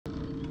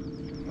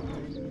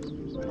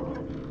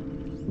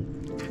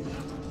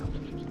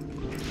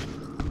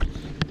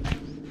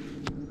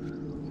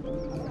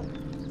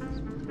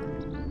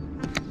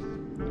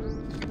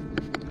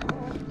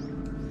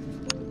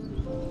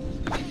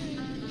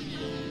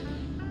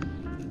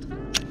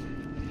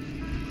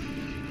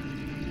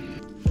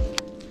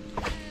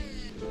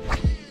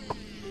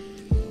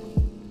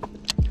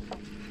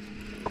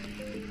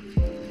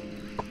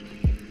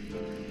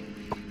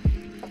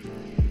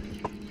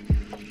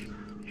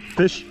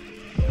Fish.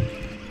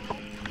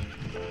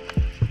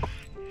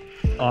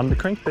 On the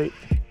crankbait.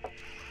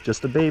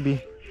 Just a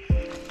baby.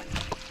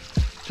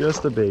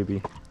 Just a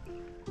baby.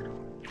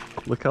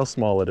 Look how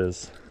small it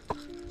is.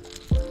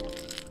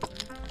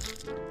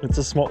 It's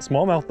a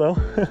smallmouth though.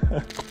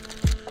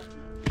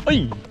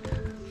 Oy!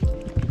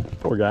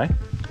 Poor guy.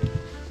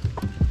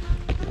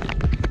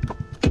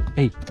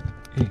 Hey,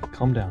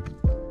 calm down.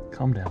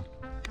 Calm down.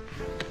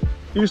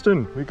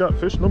 Houston, we got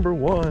fish number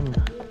 1.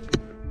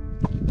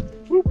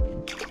 Whoop.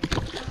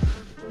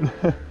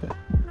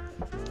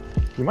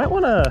 You might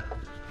wanna...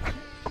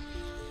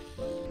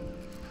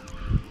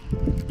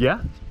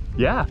 Yeah.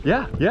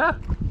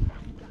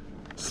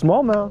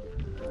 Smallmouth.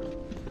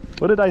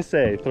 What did I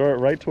say? Throw it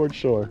right towards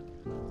shore.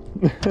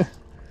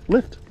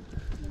 Lift.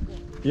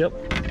 Yep.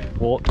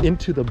 Well,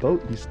 into the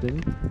boat,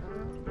 Houston.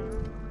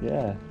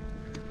 Yeah.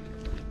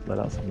 Let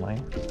out some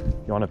line.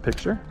 You want a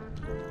picture?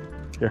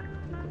 Here.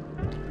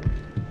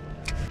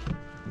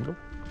 Go.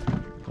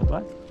 Go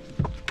by.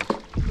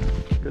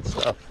 Good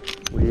stuff.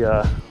 We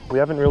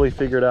haven't really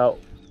figured out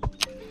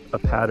a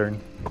pattern.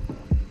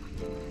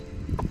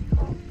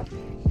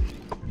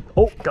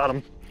 Oh, got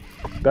him.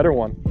 Better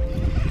one.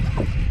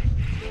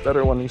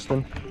 Better one,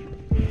 Houston.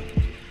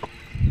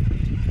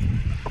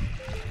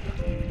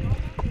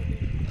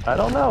 I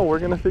don't know. We're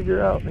gonna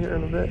figure out here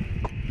in a bit.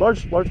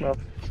 Largemouth.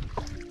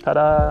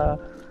 Ta-da!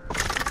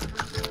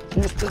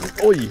 Houston.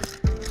 Oi!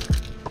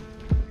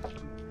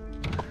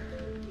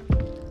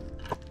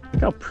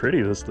 Look how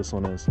pretty this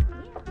one is.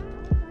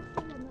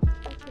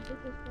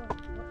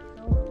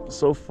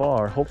 So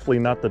far, hopefully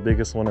not the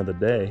biggest one of the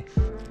day.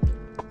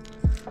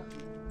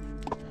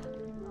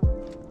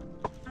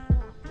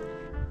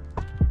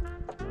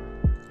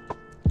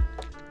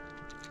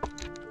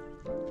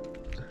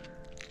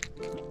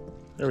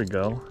 There we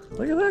go.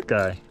 Look at that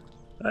guy.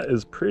 That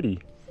is pretty.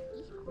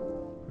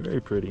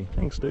 Very pretty.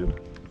 Thanks, dude.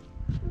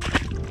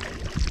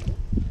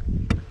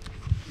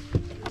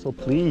 So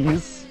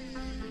please.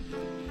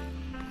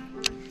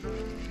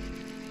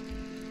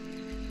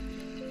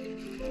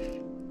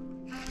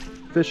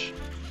 Fish.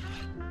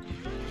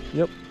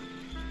 Yep.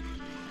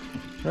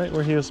 Right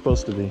where he was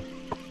supposed to be.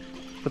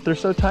 But they're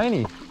so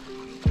tiny.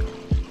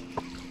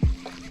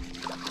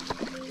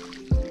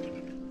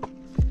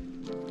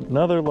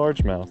 Another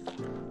largemouth.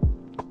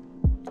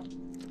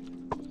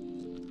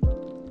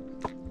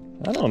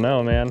 I don't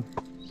know, man.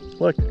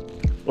 Look.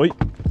 Oi.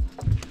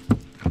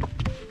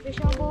 Fish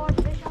on board,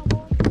 fish on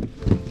board.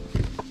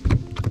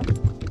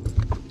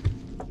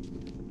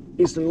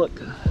 Easton, look.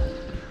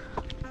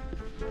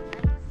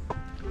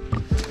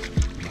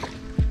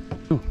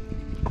 Ooh.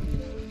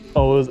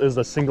 Oh, it was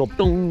a single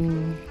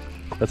dong.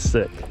 That's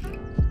sick.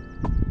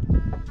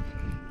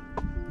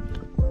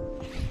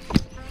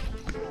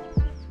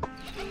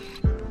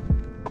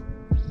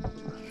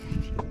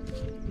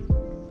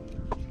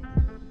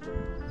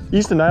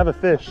 Easton, I have a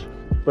fish,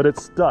 but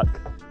it's stuck.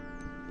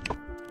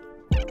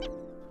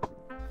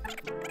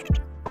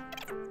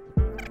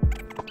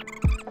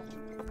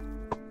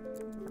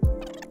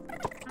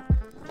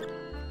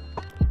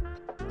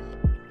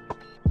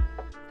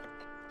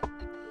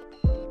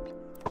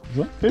 Is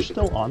that fish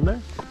still on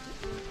there?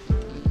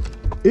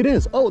 It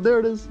is. Oh, there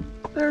it is.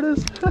 There it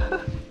is.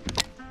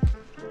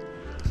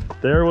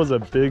 There was a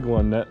big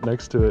one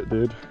next to it,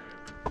 dude.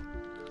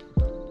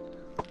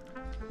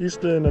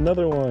 Easton,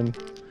 another one.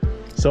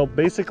 So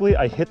basically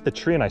I hit the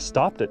tree and I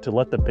stopped it to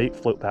let the bait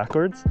float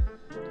backwards,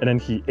 and then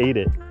he ate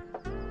it,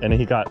 and then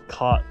he got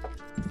caught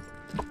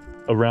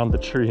around the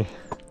tree.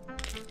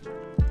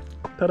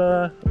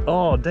 Ta-da!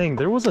 Oh dang,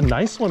 there was a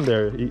nice one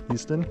there,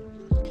 Easton.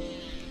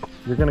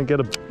 You're gonna get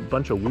a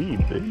bunch of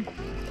weed, dude.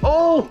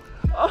 Oh!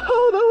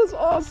 Oh, that was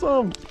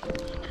awesome!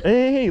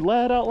 Hey,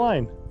 let out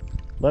line.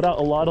 Let out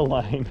a lot of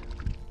line.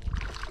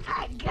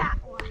 I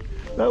got one.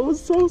 That was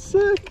so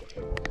sick.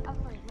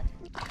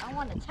 I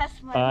want to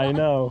test my I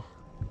know.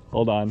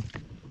 Hold on.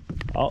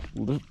 I'll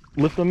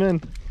lift them in.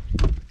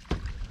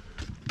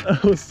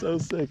 That was so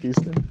sick,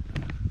 Easton.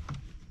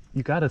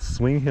 You gotta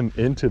swing him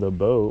into the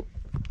boat.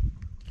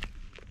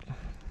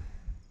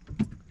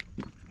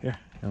 Here,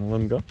 you wanna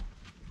let him go?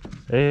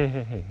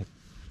 Hey.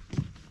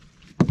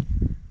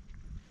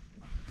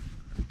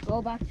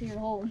 Go back to your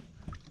hole.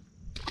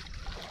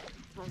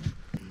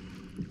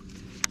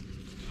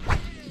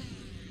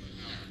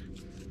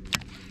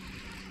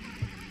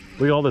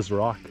 Look at all this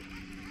rock.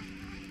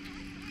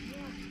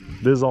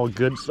 This is all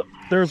good stuff.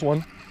 There's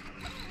one.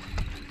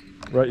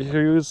 Right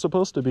here he was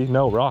supposed to be.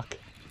 No, rock.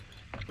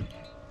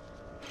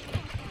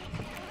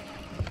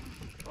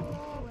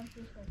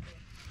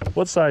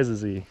 What size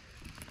is he?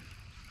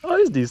 Oh,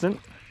 he's decent.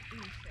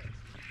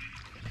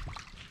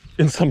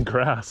 In some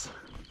grass.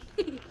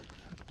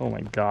 Oh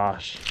my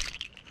gosh.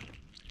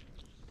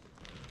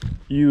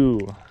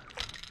 Nah,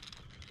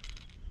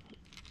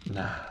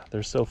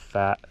 they're so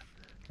fat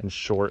and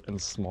short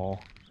and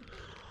small.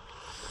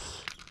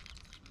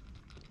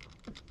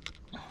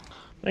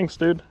 Thanks,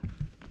 dude.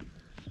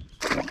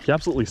 He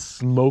absolutely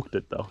smoked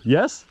it though.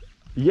 Yes?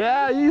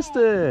 Yeah,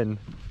 Easton!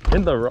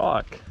 In the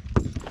rock.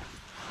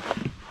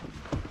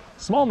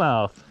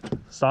 Smallmouth.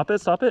 Stop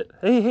it, stop it.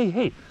 Hey, hey,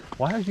 hey.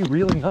 Why are you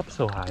reeling up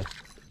so high?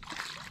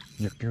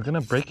 You're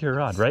gonna break your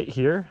rod right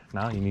here.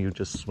 Now you need to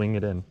just swing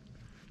it in.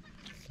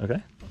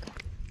 Okay?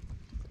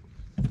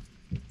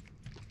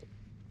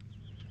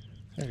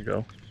 There you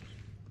go.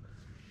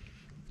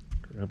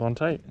 Grab on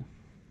tight.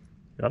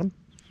 Got him?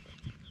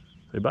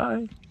 Say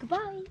bye.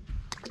 Goodbye.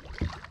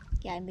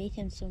 Yeah, I made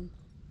him some.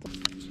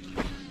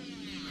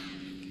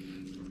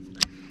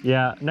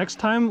 Yeah, next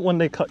time when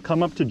they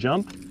come up to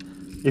jump,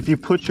 if you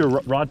put your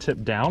rod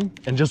tip down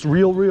and just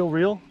reel,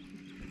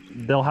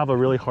 they'll have a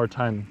really hard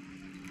time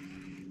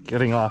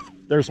getting off.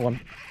 There's one.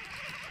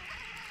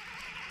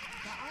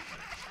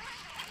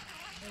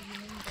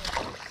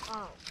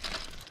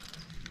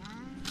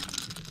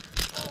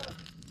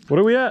 What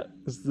are we at?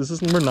 This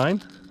is number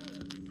 9?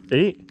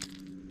 8?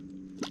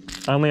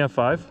 I only have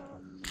 5?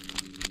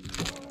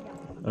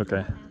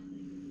 Okay.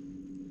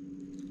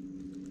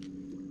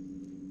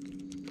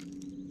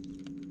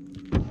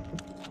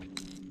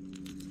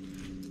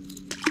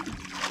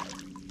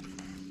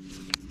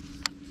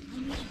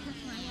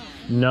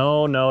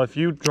 No, if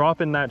you drop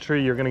in that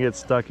tree, you're gonna get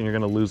stuck and you're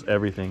gonna lose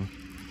everything.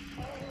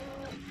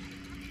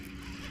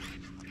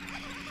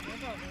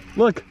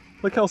 Look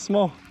how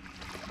small.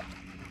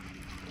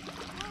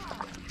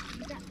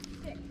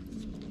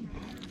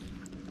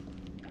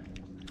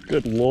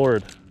 Good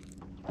Lord.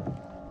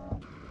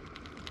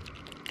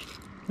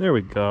 There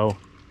we go.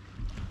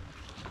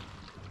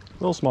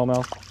 Little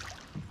smallmouth.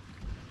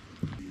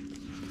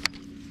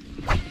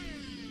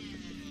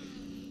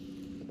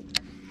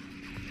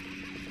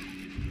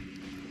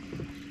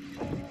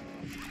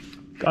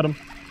 Got him.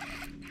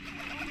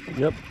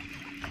 Yep.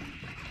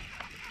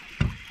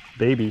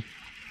 Baby.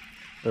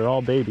 They're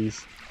all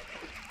babies.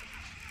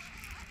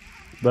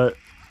 But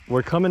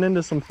we're coming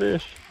into some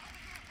fish.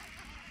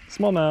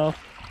 Smallmouth.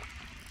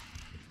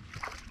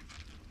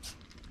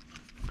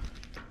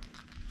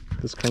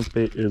 This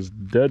crankbait is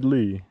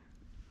deadly.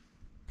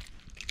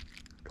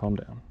 Calm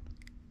down.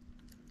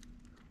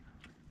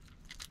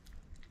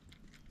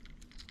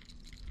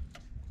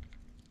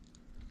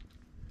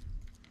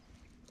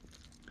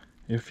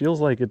 It feels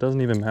like it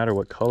doesn't even matter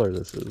what color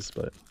this is,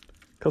 but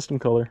custom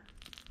color.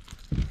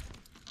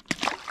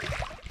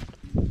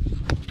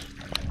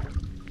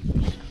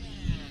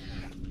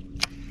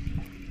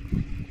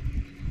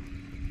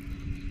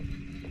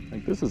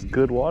 Like, this is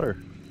good water.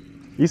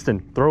 Easton,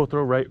 throw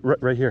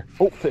right here.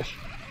 Oh, fish.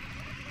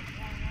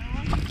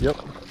 Yep.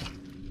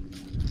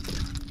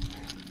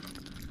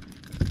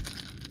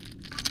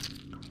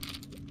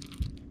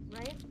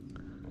 Right?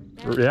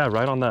 Yeah,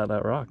 right on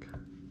that rock.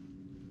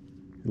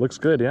 It looks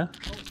good, yeah?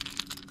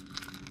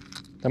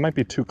 That might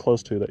be too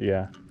close to that,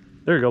 yeah.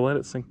 There you go, let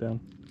it sink down.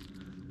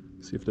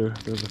 See if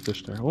there's a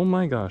fish there. Oh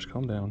my gosh,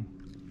 calm down.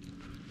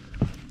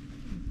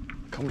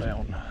 Calm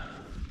down.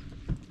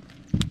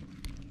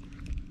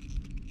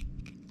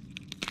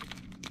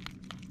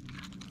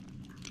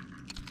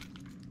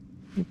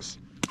 Oops.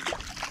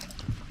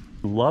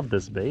 Love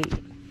this bait.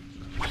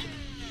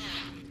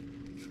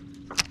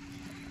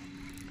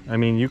 I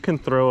mean, you can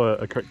throw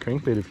a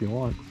crankbait if you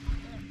want.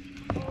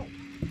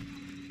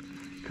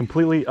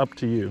 Completely up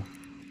to you.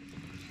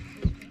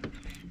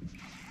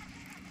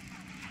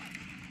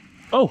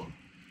 Oh,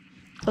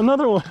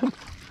 another one.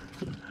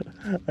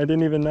 I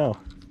didn't even know.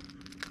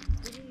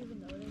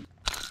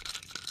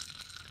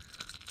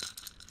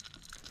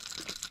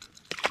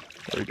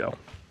 There we go.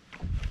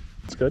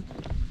 It's good.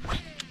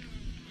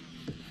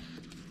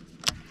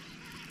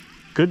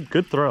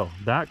 Good throw.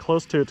 That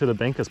close to the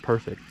bank is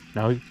perfect.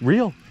 Now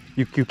reel.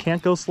 You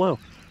can't go slow.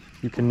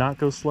 You cannot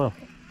go slow.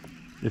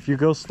 If you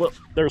go slow,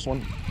 there's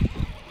one.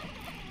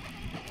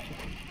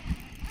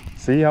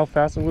 See how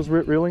fast it was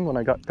reeling when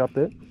I got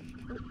bit?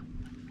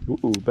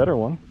 Ooh, better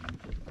one.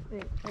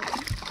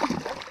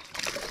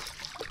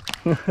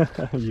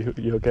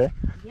 You okay?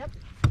 Yep.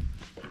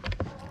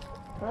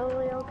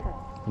 Totally okay.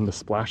 In the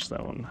splash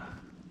zone.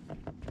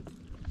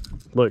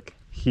 Look,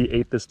 he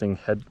ate this thing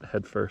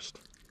head first.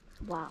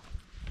 Wow.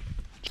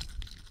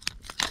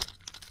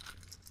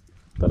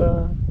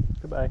 Ta-da!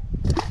 Goodbye.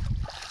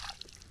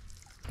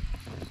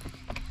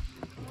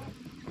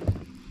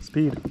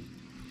 Speed.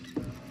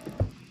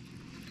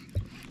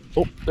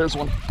 Oh, there's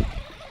one.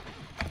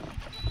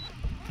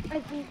 I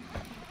think.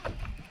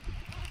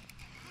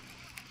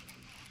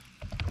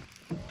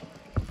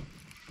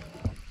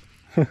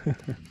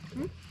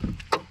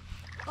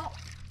 Oh.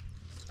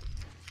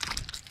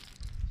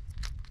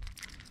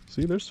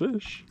 See, there's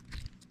fish.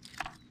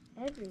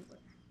 Everywhere.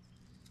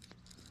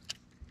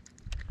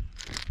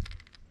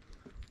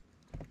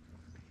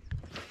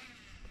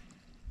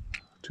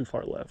 Too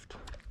far left.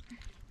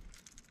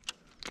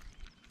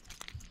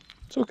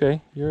 It's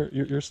okay.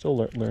 You're still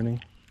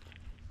learning.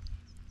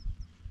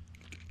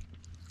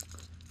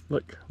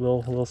 Look,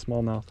 little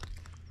smallmouth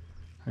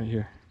right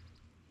here.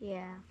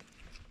 Yeah.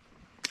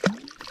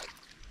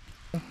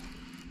 I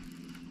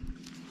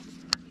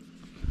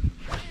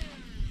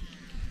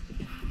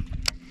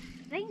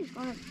think he's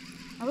gonna.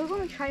 Are we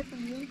gonna try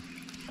from you?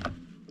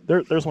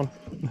 There's one.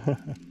 Huh?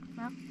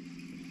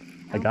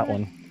 I got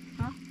one.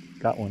 Huh?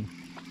 got one.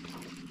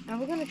 Are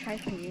we gonna try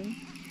for noon?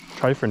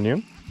 Try for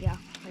noon? Yeah,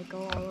 like go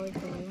all the way to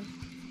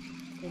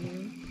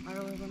noon. Or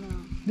are we gonna?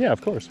 Yeah,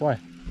 of course. Why?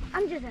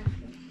 I'm just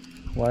asking.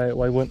 Why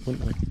wouldn't we?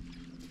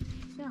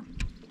 Yeah.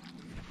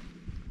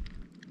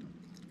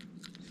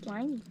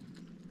 Slimy.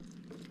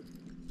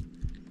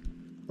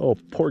 Oh,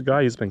 poor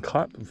guy, he's been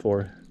caught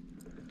before.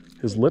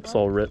 His lips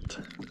all ripped.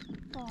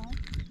 Aw.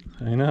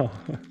 I know.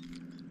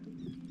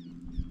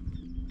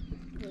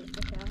 Wait,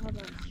 okay, I'll have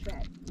that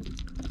shred.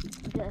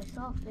 Did I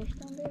saw a fish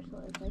down there, so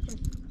if I just...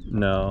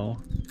 No.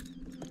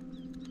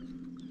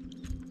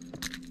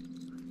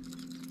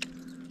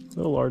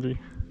 Little largy.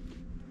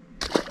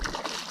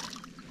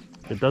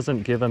 It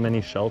doesn't give him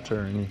any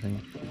shelter or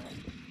anything.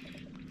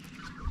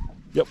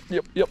 Yep.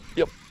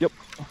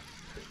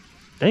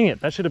 Dang it,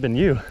 that should have been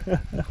you.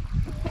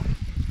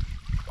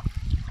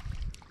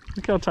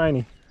 Look how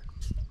tiny.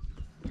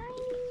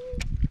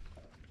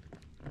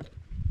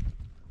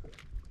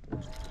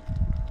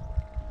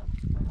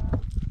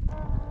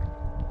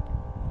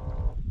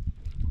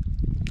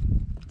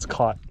 It's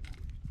caught.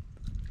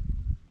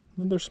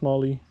 Another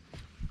smallie.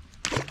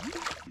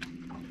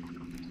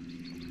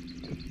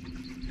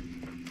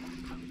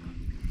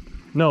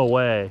 No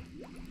way.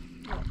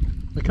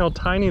 Look how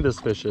tiny this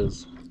fish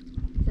is.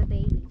 It's a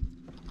baby.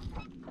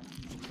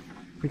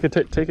 We could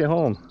take it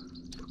home.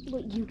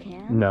 Wait, you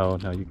can? No,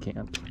 you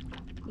can't.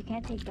 You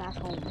can't take bass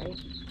home, right?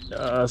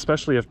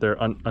 Especially if they're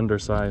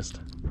undersized.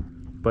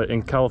 But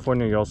in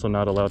California, you're also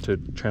not allowed to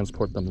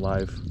transport them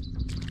live.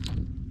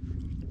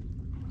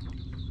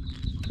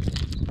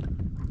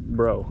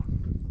 Bro.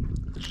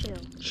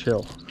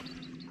 Chill.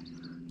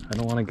 I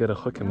don't want to get a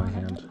hook in my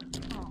hand.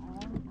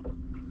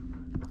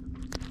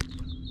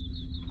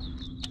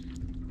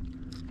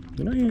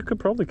 You know, you could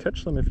probably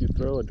catch them if you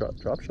throw a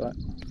drop shot.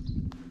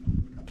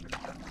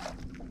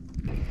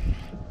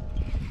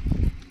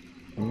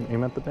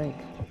 Aim at the bank.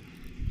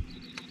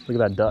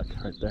 Look at that duck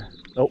right there.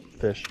 Oh,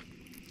 fish.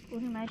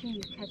 Would you imagine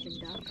you catch a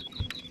duck?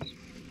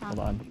 Hold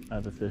on, I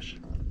have a fish.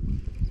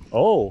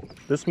 Oh,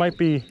 this might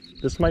be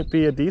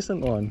a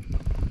decent one.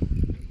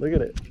 Look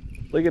at it.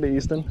 Look at it,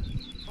 Easton.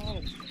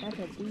 Oh, that's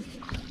a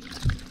decent.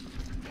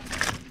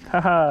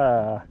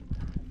 Haha,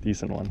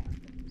 decent one.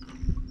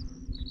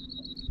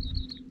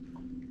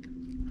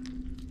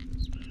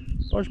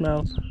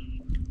 Largemouth.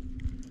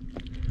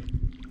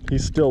 He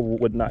still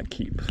would not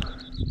keep.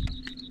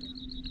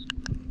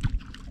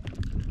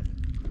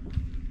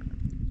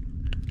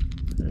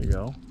 There you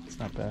go. It's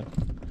not bad.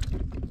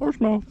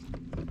 Largemouth.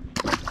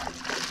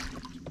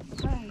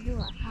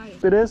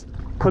 It is.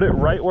 Put it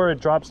right where it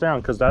drops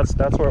down, because that's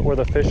where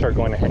the fish are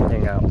going to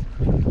hang out.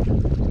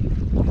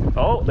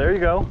 Oh, there you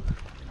go.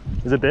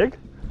 Is it big?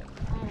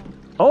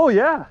 Oh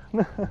yeah.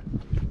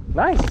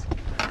 Nice.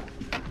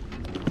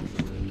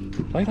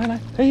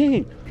 Nice.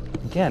 Hey.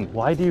 Again,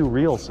 why do you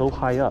reel so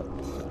high up,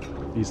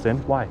 Easton?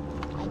 Why?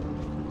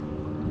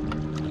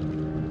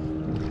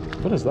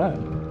 What is that?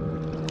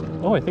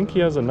 Oh, I think he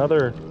has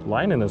another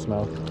line in his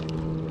mouth.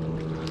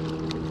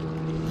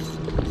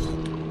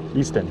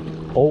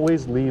 Easton,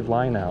 always leave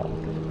line out.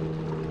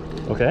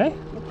 Okay?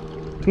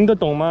 听得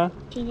懂吗？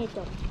听得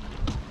懂。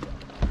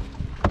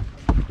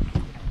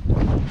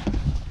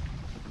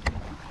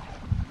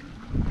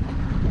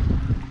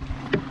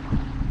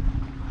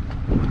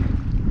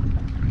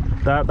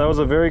That was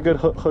a very good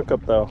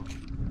hookup though.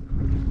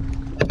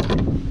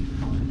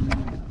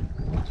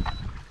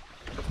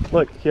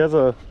 Look, he has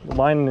a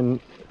line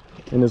in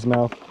his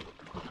mouth.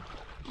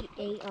 He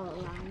ate a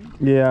line.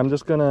 Yeah, I'm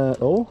just gonna.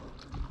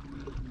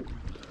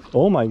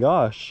 Oh my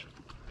gosh!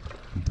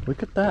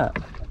 Look at that.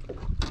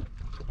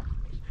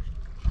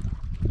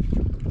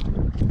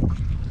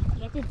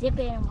 You have to dip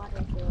it in water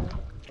to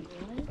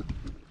really?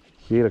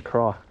 He ate a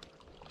craw.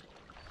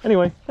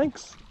 Anyway,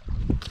 thanks.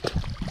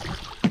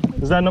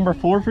 Is that number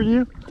 4 for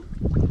you?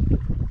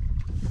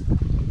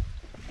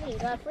 Hey, you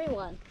got a free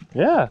one.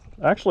 Yeah,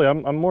 actually,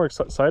 I'm more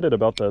excited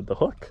about the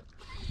hook.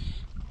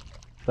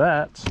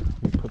 That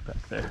we put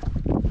back there.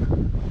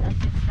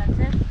 That's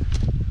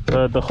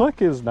expensive. The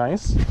hook is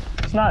nice.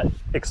 It's not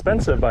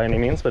expensive by any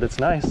means, but it's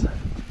nice.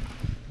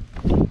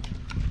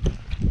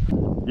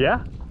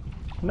 Yeah,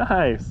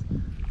 nice.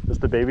 Just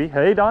the baby.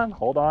 Hey Don,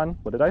 hold on.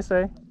 What did I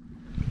say?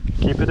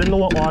 Keep it in the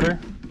water.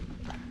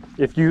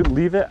 If you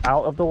leave it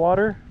out of the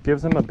water,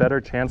 gives them a better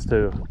chance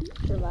to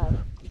survive.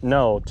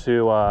 No,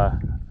 to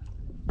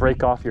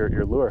break off your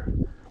lure,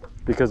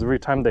 because every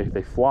time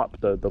they flop,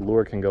 the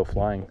lure can go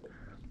flying.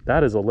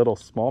 That is a little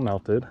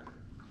small-mouthed.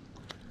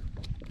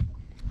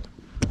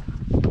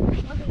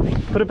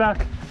 Put it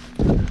back.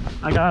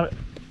 I got it.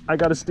 I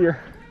got a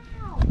steer.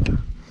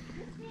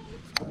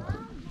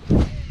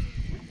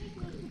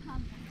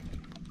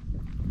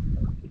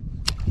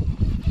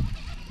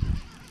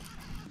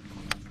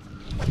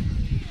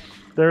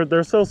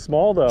 They're so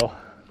small though.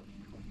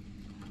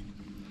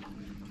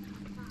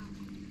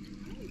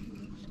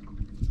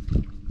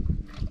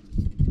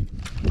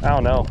 I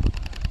don't know.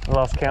 I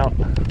lost count.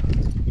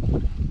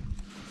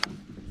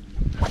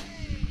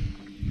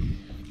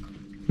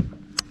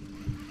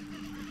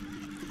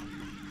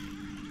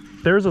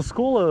 There's a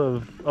school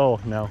of, oh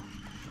no,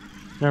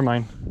 never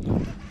mind.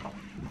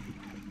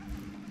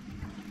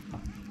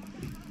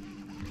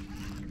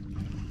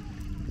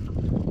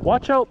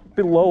 Watch out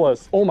below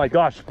us. Oh my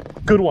gosh,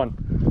 good one.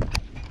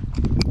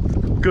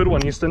 Good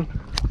one, Easton.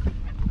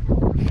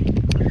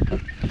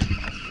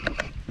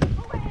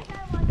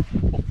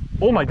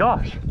 Oh my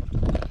gosh.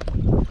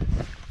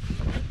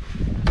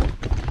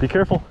 Be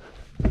careful.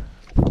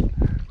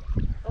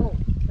 Oh,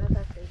 that's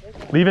actually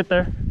good. Leave it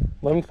there.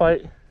 Let him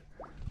fight.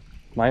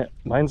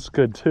 Mine's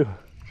good too.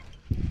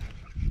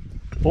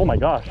 Oh my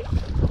gosh.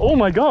 Oh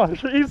my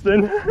gosh,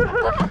 Easton.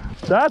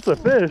 That's a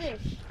fish.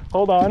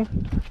 Hold on.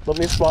 Let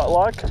me spot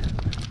lock.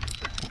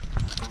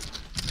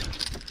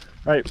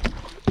 Right.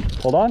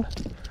 Hold on.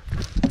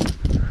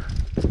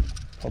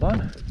 Hold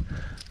on.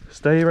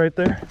 Stay right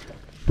there.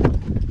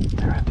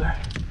 Stay right there.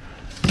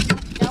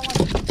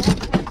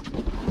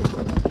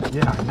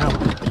 Yeah, I know.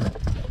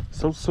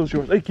 So's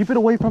yours. Hey, keep it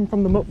away from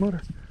the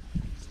motor.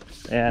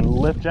 And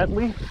lift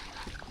gently.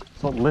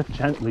 So lift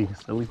gently,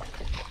 silly.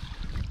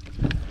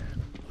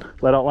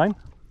 Let out line.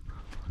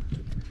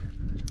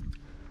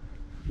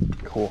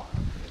 Cool.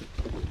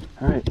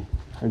 All right.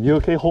 Are you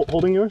okay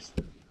holding yours?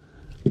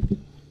 I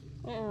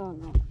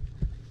don't know.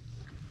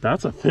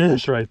 That's a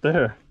fish right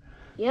there.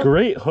 Yep.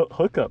 Great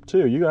hookup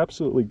too. You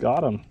absolutely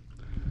got him.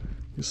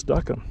 You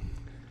stuck him.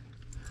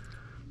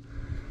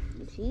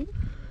 Is he?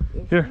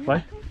 Here,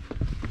 bye.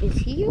 Is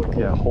he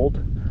okay? Yeah,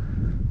 hold.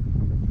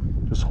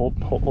 Just hold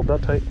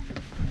that tight.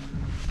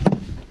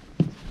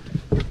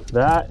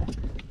 That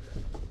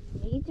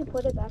You need to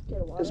put it back to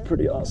the water. is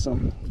pretty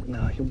awesome.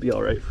 No, he'll be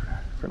all right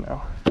for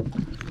now.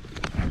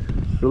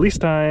 Release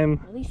time.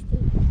 At least two.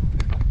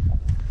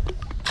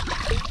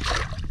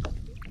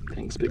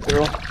 Thanks, big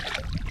girl.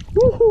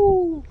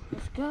 Woohoo!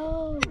 Let's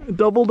go. It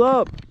doubled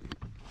up.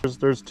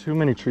 There's too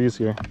many trees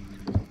here.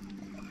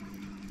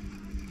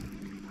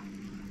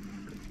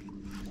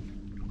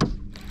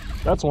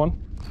 That's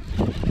one.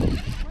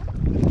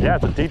 Yeah,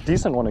 it's a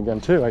decent one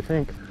again too, I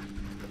think.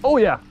 Oh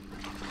yeah.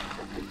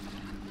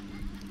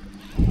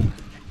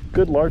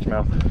 Good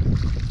largemouth.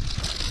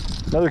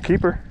 Another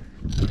keeper.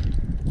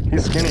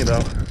 He's skinny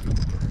though.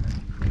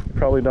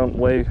 Probably don't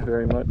weigh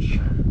very much.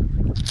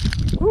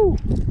 Woo!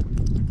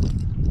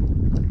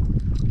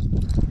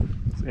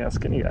 Yeah,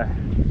 skinny guy.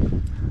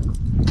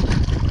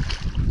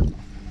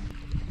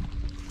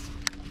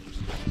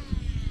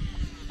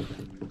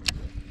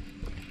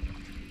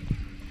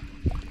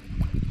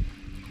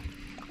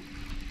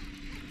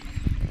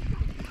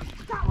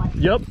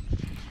 Yep.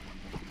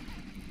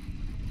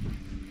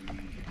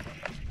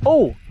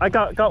 Oh, I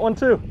got one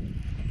too.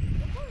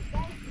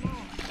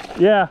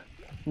 Yeah,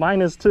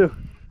 mine is too.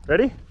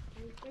 Ready?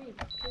 3,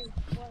 2,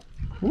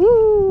 1.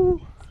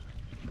 Woo!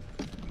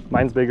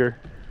 Mine's bigger.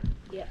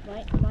 Yeah,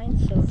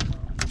 mine's so small.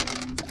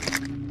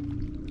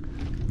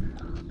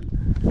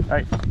 All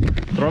right,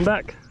 throw him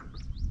back.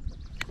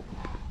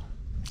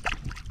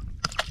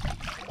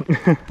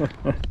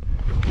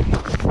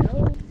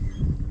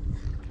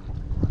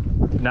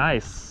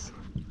 Nice.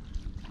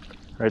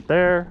 Right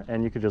there,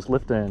 and you could just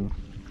lift in.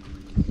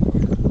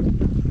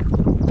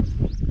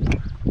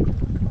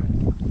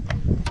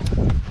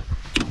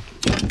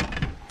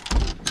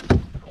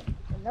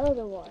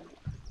 Another one.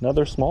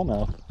 Another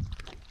smallmouth.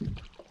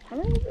 How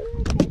many did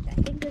I get? I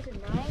think there's a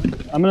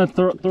 9. I'm gonna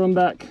throw him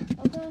back.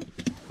 Okay.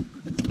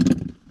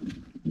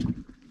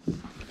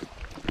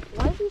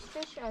 Why these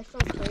fish are so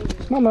crazy?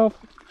 Smallmouth.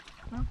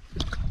 Huh?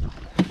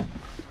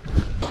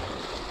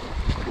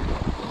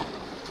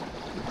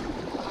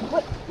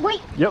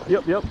 Wait! Yep.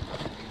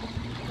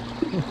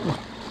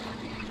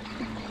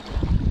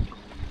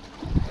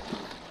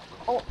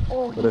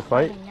 Oh, Let it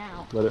fight.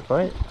 Now. Let it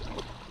fight.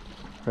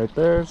 Right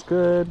there, it's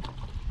good.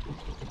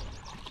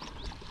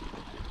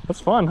 That's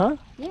fun, huh?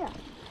 Yeah.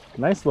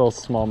 Nice little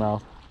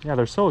smallmouth. Yeah,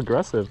 they're so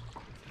aggressive.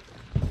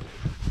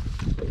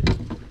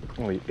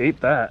 Oh, he ate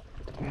that.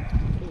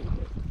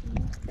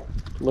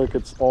 Look,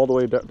 it's all the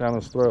way down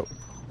his throat.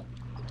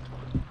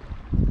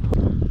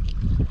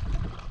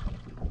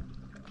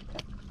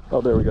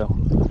 Oh, there we go.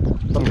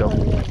 Let him go.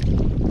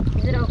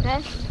 Is it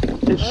okay?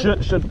 It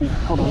should be.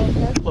 Hold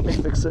on. Let me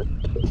fix it.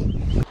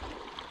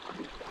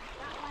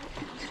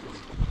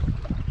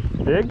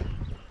 Big?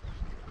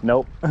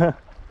 Nope.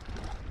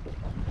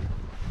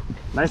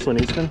 Nice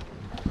one, Easton.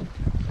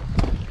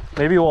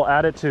 Maybe we'll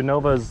add it to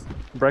Nova's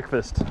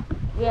breakfast.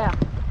 Yeah.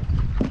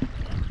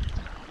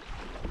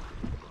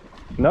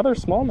 Another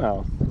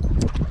smallmouth.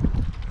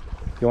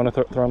 You want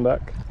to throw him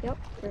back? Yep.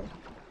 Sure.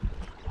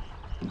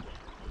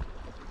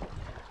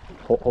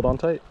 Hold on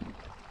tight.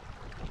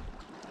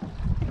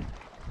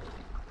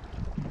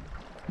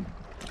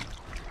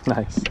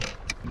 Nice.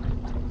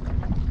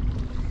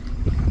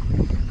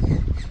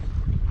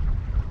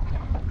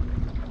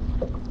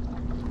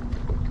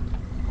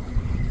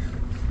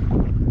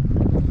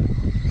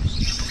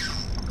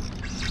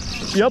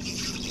 Yep.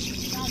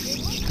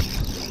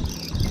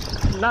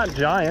 Not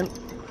giant,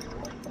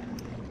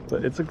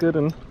 but it's a good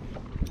one.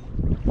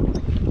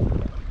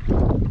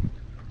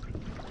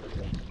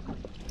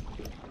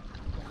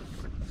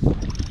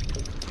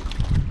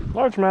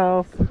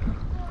 Largemouth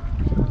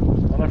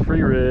on a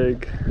free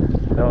rig.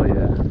 Hell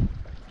yeah.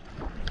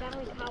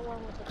 Finally caught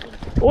one with the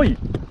pink. Oi!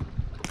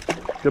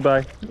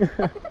 Goodbye.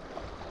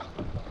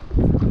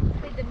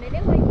 Wait, the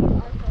minute when you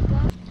unhook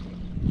them.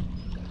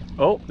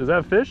 Oh, is that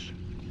a fish?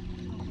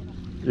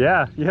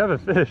 Yeah, you have a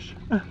fish.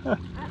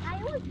 I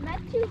was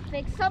meant to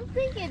fix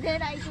something and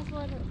then I just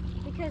wanted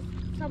because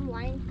some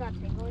lines got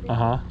tangled.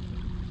 Uh-huh.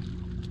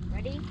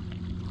 Ready?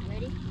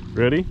 Ready?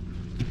 Ready?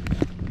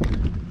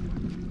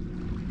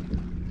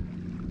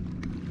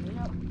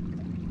 Yep.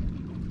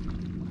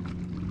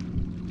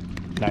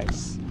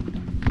 Nice.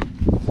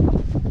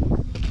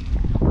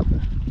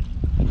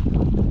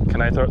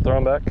 Can I throw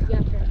them back?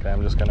 Yeah, sure. Okay,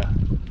 I'm just gonna.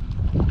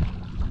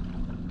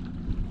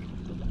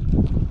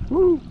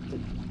 Woo!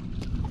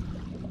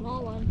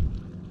 Small one.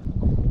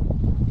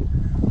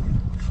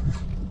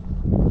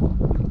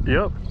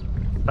 Yep,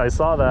 I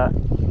saw that.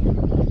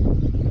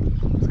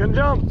 It's gonna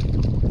jump.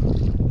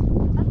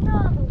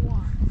 Another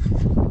one.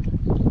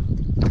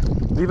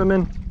 Leave him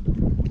in.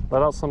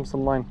 Let out some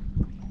line.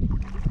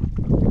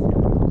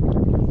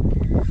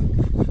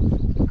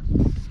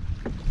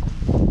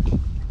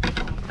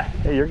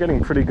 Hey, you're getting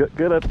pretty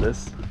good at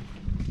this.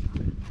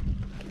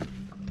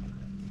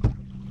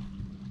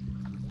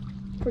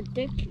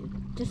 Predict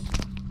just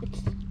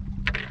it's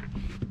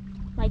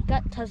my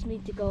gut tells me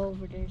to go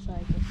over there, so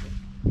I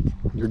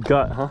just Your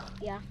gut, huh?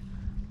 yeah.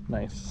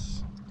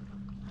 Nice.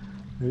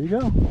 There you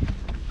go.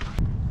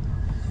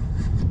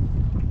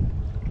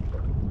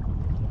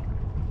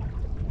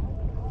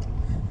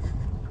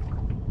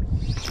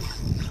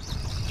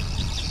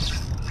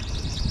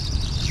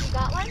 You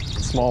got one?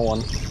 Small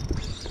one.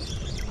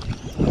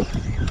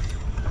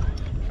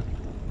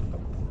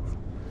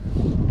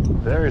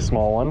 Very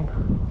small one.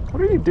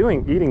 What are you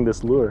doing eating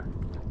this lure?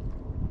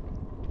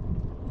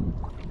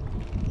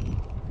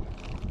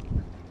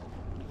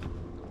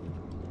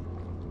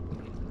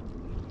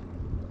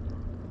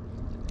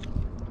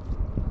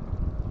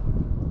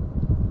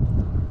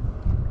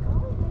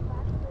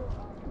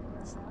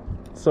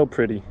 So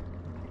pretty.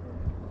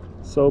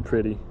 So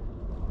pretty.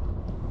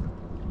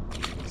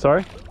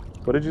 Sorry?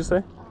 What did you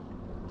say?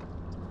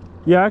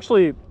 Yeah,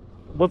 actually,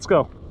 let's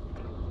go.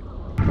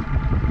 There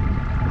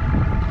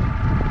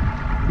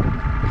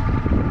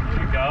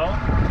you go.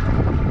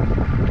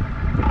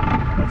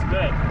 That's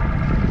good.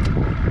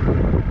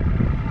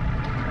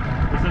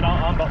 Is it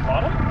on the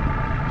bottom?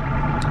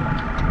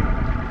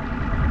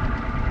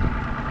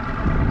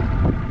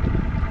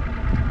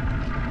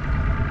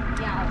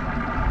 Yeah.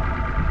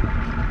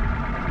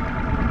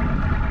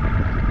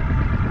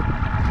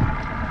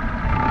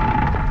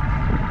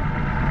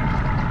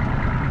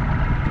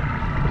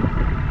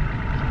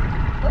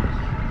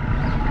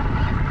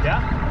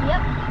 Yeah?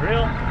 Yep.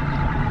 Real?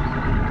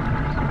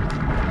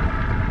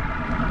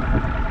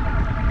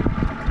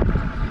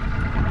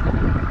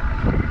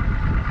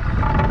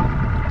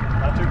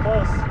 Not too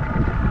close.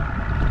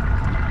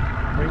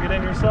 Bring it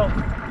in yourself.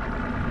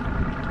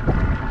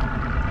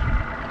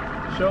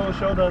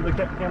 Show the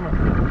camera.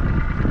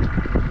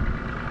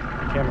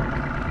 Camera.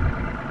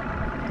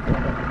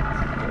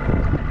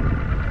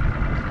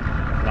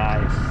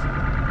 Nice.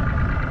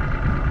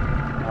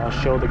 I'll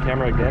show the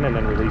camera again and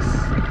then release.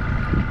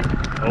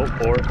 Oh,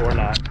 or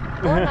not.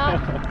 Or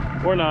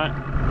not. Or not.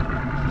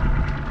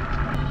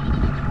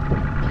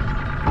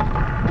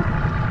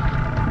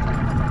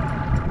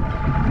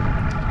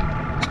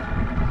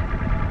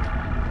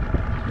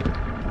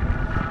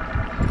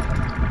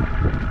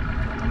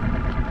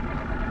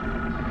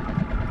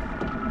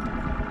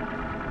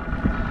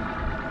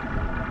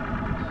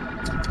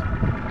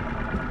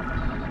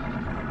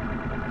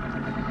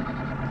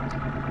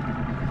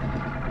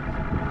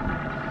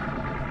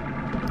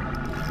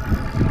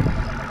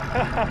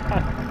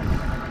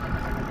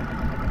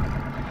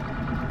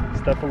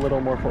 Step a little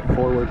more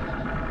forward.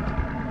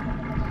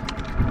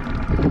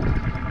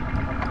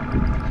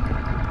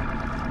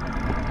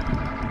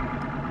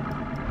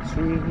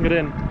 Swing it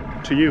in.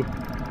 To you.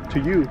 To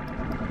you.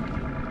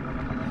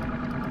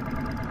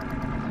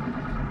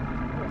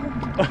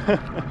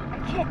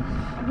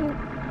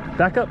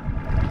 Back up.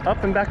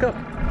 Up and back up.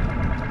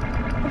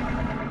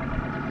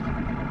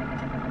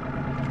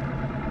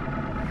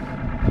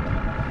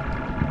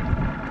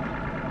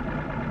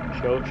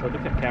 Show the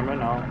camera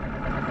now.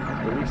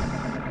 Release.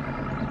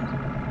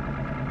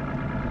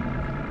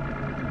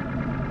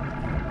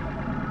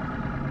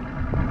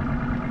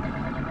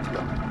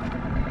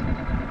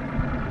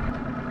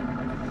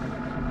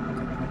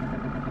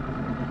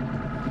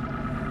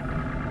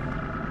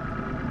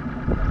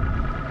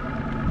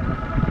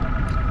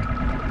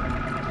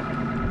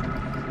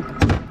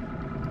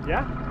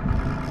 Yeah?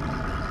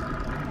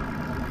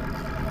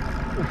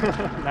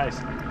 Nice.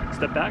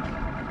 Step back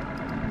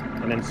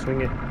and then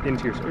swing it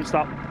into your... Or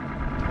stop.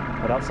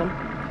 Let out some.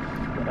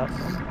 Let out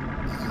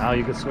some. Now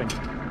you can swing.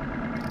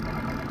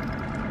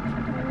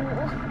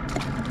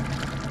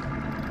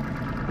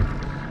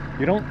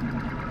 You don't...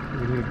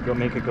 You need to go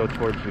make it go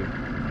towards you.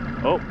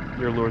 Oh,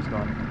 your lure's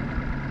gone.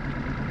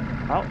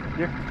 Out.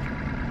 Here.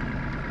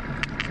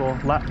 So,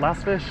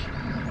 last fish.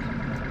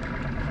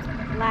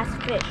 last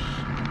fish.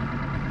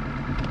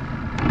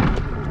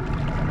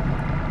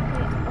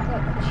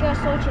 Wait, 需要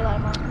收起来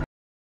吗？